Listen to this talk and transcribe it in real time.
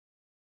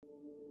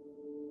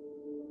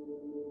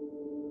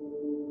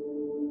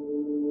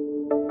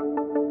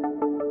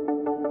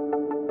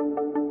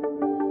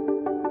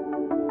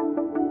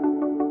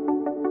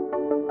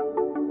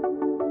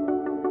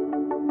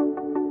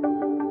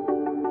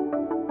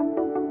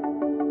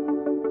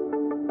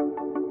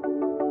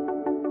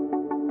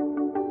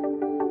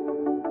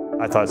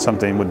I thought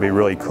something would be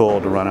really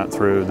cool to run it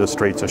through the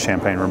streets of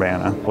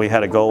Champaign-Urbana. We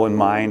had a goal in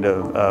mind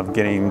of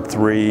getting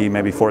 3,000,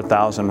 maybe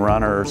 4,000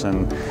 runners,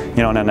 and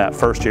and in that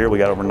first year we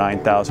got over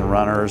 9,000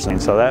 runners, and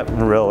so that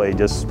really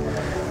just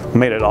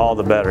made it all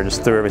the better,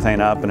 just threw everything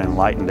up and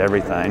enlightened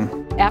everything.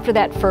 After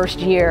that first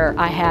year,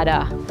 I had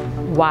a,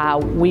 wow,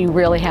 we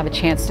really have a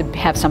chance to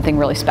have something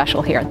really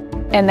special here.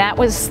 And that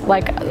was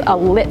like a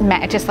lit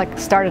match, just like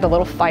started a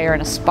little fire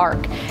and a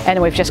spark,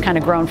 and we've just kind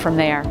of grown from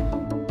there.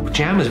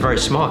 Jam was very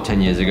smart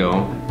 10 years ago,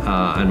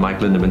 and Mike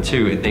Lindemann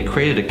too. They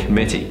created a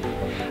committee,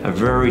 a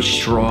very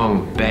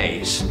strong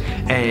base,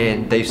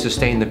 and they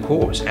sustained the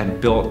course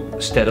and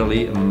built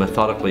steadily and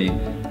methodically,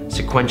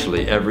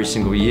 sequentially every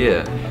single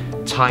year,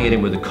 tying it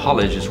in with the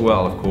college as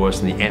well, of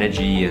course, and the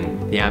energy and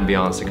the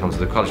ambiance that comes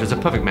with the college. It's a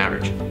perfect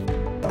marriage.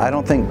 I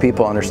don't think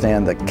people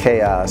understand the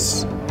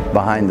chaos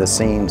behind the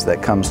scenes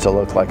that comes to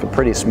look like a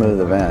pretty smooth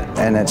event.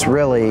 And it's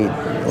really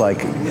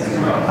like,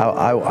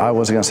 I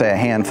was going to say a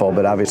handful,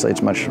 but obviously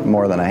it's much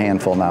more than a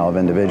handful now of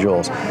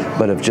individuals,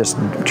 but of just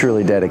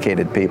truly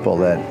dedicated people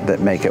that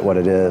make it what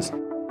it is.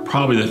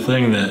 Probably the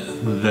thing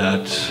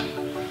that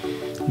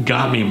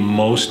got me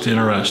most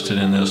interested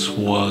in this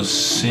was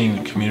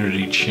seeing the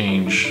community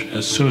change.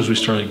 As soon as we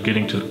started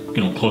getting to,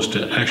 close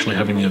to actually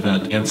having the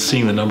event, and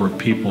seeing the number of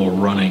people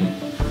running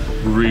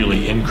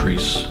really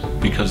increase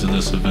because of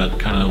this event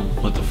kind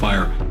of lit the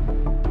fire.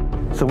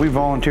 So we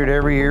volunteered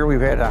every year. We've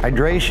had a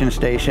hydration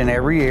station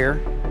every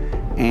year,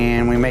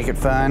 and we make it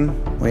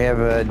fun. We have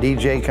a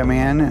DJ come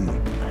in,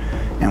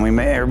 and we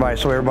make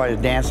everybody's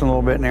dancing a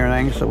little bit and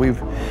everything. So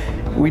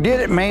we did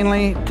it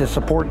mainly to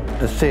support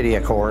the city,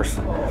 of course,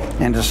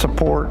 and to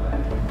support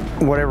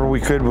whatever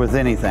we could with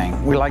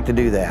anything. We like to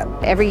do that.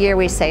 Every year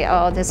we say,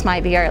 oh, this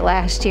might be our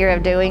last year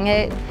of doing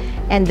it.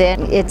 And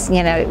then it's,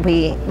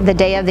 the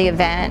day of the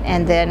event,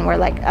 and then we're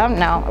like, oh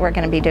no, we're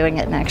going to be doing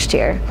it next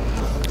year.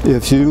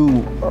 If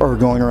you are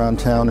going around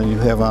town and you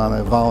have on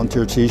a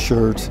volunteer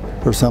t-shirt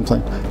or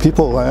something,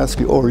 people will ask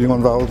you, oh, are you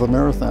involved with a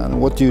marathon?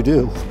 What do you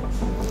do?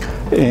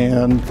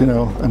 And,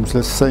 I'm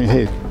just saying,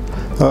 hey,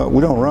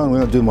 we don't run, we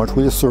don't do much,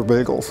 we just serve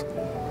bagels.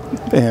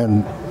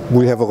 And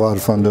we have a lot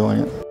of fun doing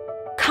it.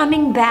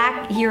 Coming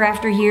back year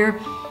after year,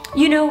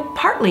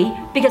 partly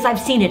because I've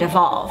seen it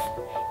evolve.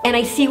 And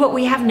I see what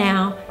we have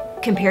now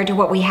compared to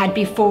what we had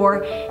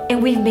before,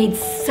 and we've made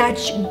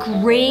such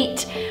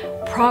great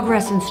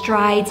progress and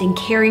strides in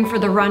caring for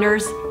the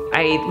runners.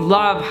 I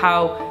love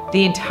how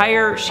the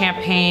entire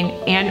Champaign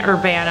and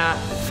Urbana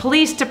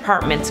police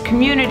departments,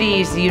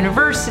 communities, the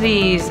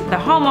universities, the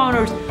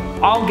homeowners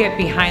all get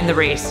behind the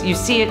race. You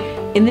see it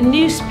in the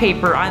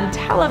newspaper, on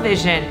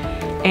television,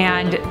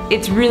 and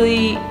it's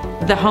really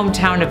the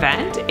hometown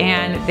event,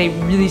 and they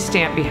really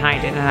stand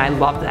behind it, and I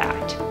love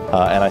that.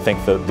 And I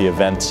think that the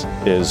event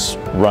is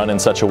run in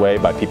such a way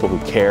by people who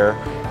care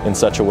in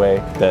such a way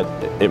that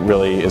it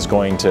really is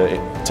going to,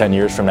 10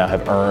 years from now,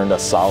 have earned a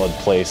solid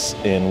place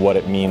in what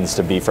it means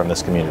to be from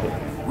this community.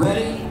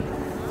 Ready,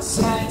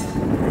 set,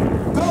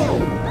 go!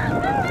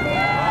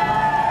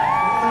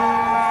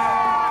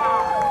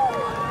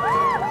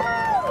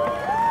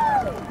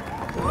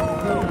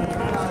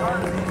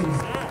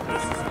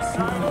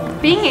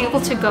 Being able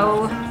to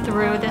go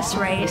through this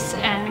race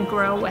and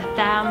grow with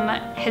them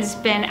has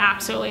been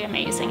absolutely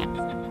amazing.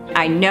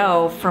 I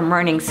know from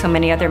running so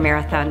many other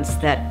marathons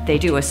that they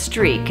do a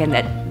streak, and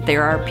that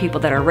there are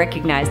people that are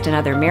recognized in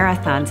other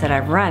marathons that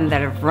I've run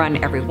that have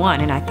run every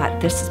one, and I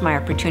thought this is my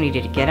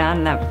opportunity to get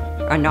on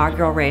the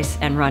inaugural race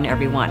and run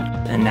every one.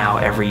 And now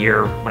every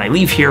year when I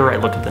leave here, I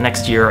look at the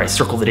next year, I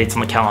circle the dates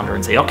on the calendar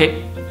and say,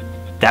 okay,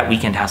 that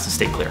weekend has to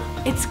stay clear.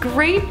 It's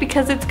great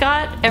because it's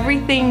got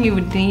everything you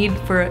would need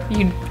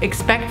you'd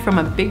expect from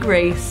a big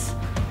race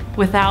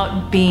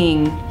without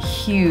being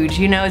huge.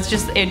 It's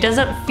just, it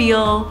doesn't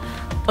feel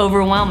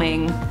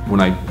overwhelming. When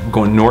I'm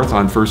going north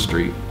on 1st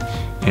Street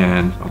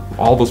and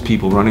all those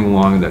people running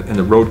along and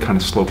the road kind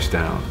of slopes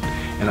down,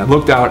 and I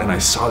looked out and I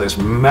saw this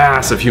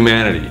mass of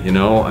humanity,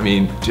 I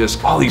mean,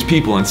 just all these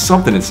people and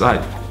something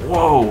inside,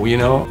 whoa,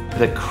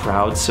 The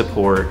crowd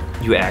support,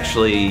 you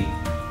actually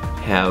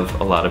have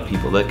a lot of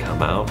people that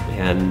come out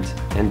and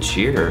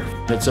cheer.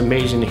 It's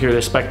amazing to hear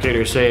the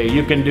spectators say,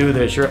 you can do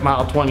this, you're at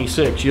mile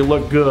 26, you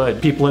look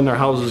good. People in their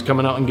houses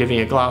coming out and giving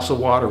you a glass of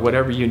water,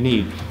 whatever you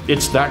need.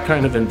 It's that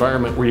kind of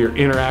environment where you're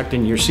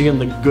interacting, you're seeing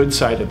the good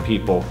side of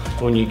people.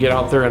 When you get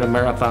out there at a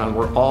marathon,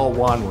 we're all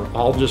one, we're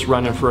all just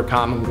running for a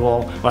common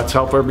goal. Let's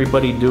help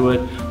everybody do it,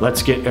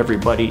 let's get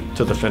everybody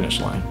to the finish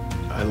line.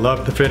 I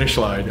love the finish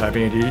line. I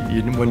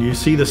mean, when you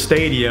see the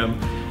stadium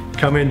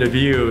come into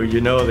view, you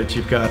know that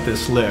you've got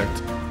this licked.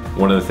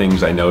 One of the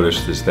things I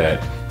noticed is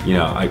that,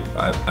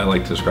 I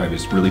like to describe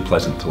it's really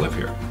pleasant to live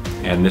here.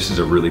 And this is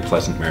a really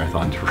pleasant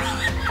marathon to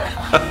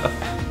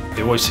run.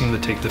 They always seem to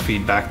take the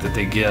feedback that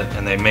they get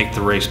and they make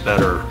the race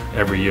better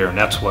every year. And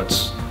that's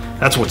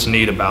what's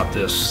neat about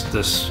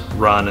this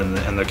run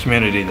and the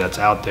community that's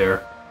out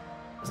there.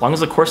 As long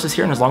as the course is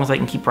here and as long as I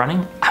can keep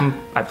running,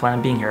 I plan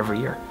on being here every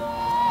year.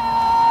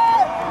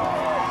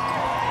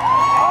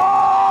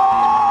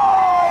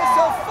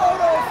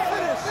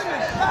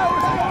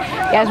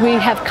 Yeah, as we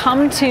have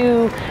come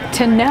to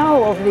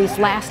know over these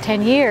last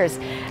 10 years,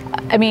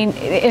 I mean,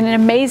 in an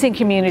amazing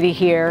community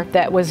here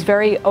that was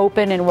very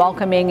open and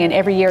welcoming, and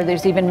every year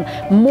there's even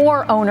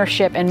more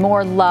ownership and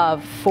more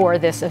love for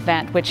this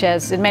event, which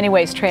has in many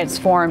ways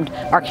transformed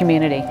our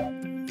community.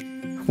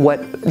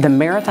 What the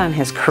marathon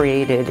has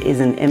created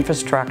is an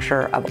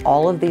infrastructure of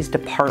all of these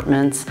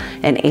departments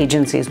and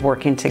agencies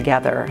working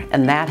together,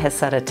 and that has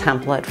set a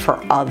template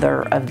for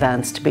other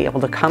events to be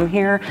able to come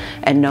here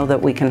and know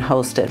that we can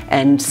host it.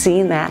 And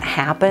seeing that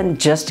happen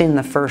just in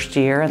the first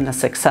year and the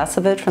success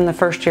of it from the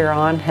first year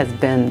on has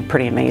been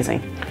pretty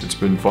amazing. It's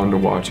been fun to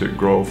watch it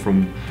grow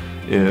from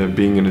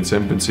being in its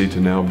infancy to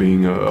now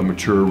being a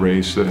mature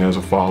race that has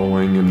a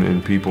following,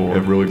 and people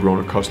have really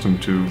grown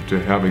accustomed to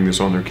having this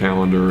on their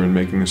calendar and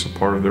making this a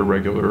part of their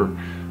regular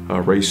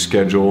race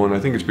schedule. And I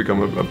think it's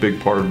become a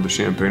big part of the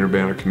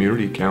Champaign-Urbana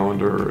community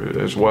calendar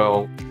as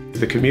well.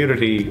 The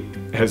community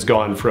has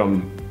gone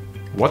from,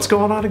 what's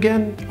going on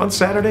again on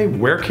Saturday?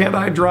 Where can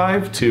I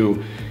drive?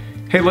 To,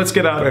 hey, let's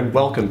get out and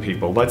welcome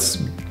people. Let's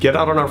get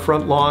out on our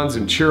front lawns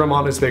and cheer them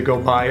on as they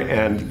go by,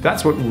 and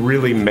that's what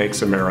really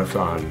makes a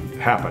marathon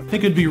happen. I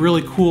think it'd be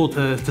really cool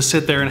to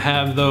sit there and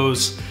have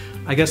those,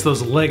 I guess,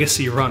 those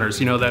legacy runners,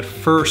 you know, that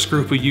first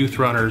group of youth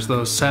runners,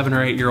 those 7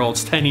 or 8 year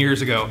olds 10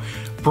 years ago,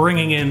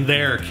 bringing in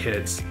their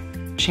kids.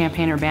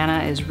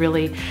 Champaign-Urbana is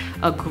really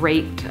a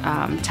great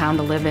town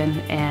to live in,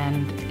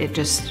 and it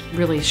just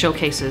really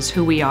showcases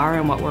who we are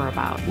and what we're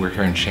about. We're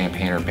here in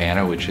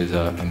Champaign-Urbana, which is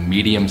a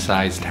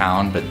medium-sized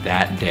town, but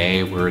that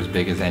day we're as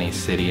big as any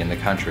city in the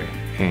country.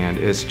 And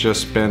it's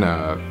just been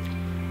a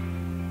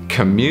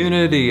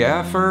community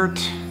effort,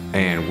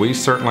 and we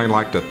certainly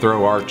like to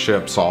throw our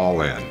chips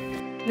all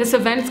in. This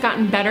event's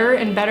gotten better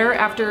and better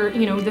after,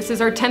 you know, this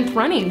is our 10th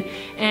running,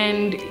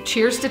 and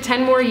cheers to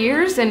 10 more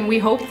years, and we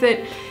hope that,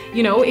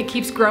 you know, it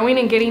keeps growing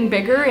and getting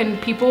bigger, and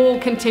people will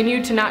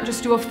continue to not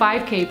just do a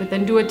 5K, but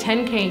then do a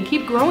 10K and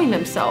keep growing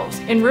themselves.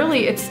 And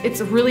really,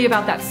 it's really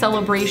about that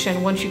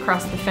celebration once you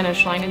cross the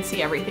finish line and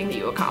see everything that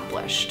you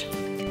accomplished.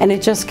 And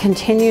it just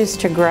continues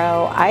to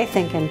grow, I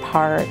think in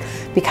part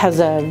because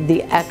of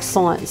the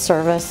excellent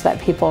service that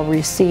people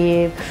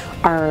receive,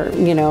 our,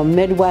 you know,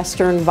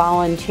 Midwestern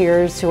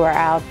volunteers who are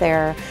out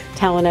there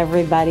telling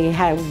everybody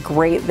how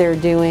great they're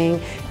doing,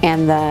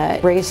 and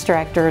the race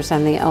directors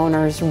and the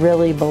owners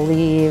really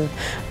believe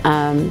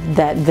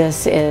that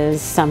this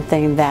is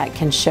something that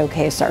can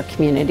showcase our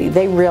community.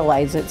 They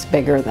realize it's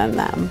bigger than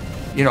them.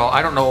 You know,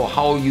 I don't know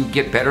how you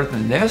get better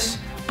than this,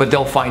 but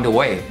they'll find a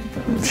way.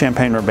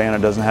 Champaign-Urbana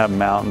doesn't have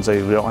mountains. We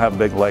don't have a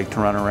big lake to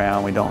run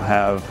around. We don't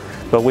have,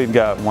 but we've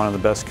got one of the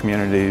best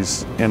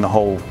communities in the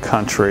whole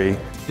country.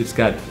 It's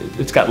got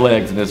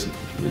legs, and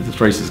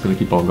this race is going to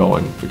keep on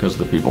going because of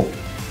the people.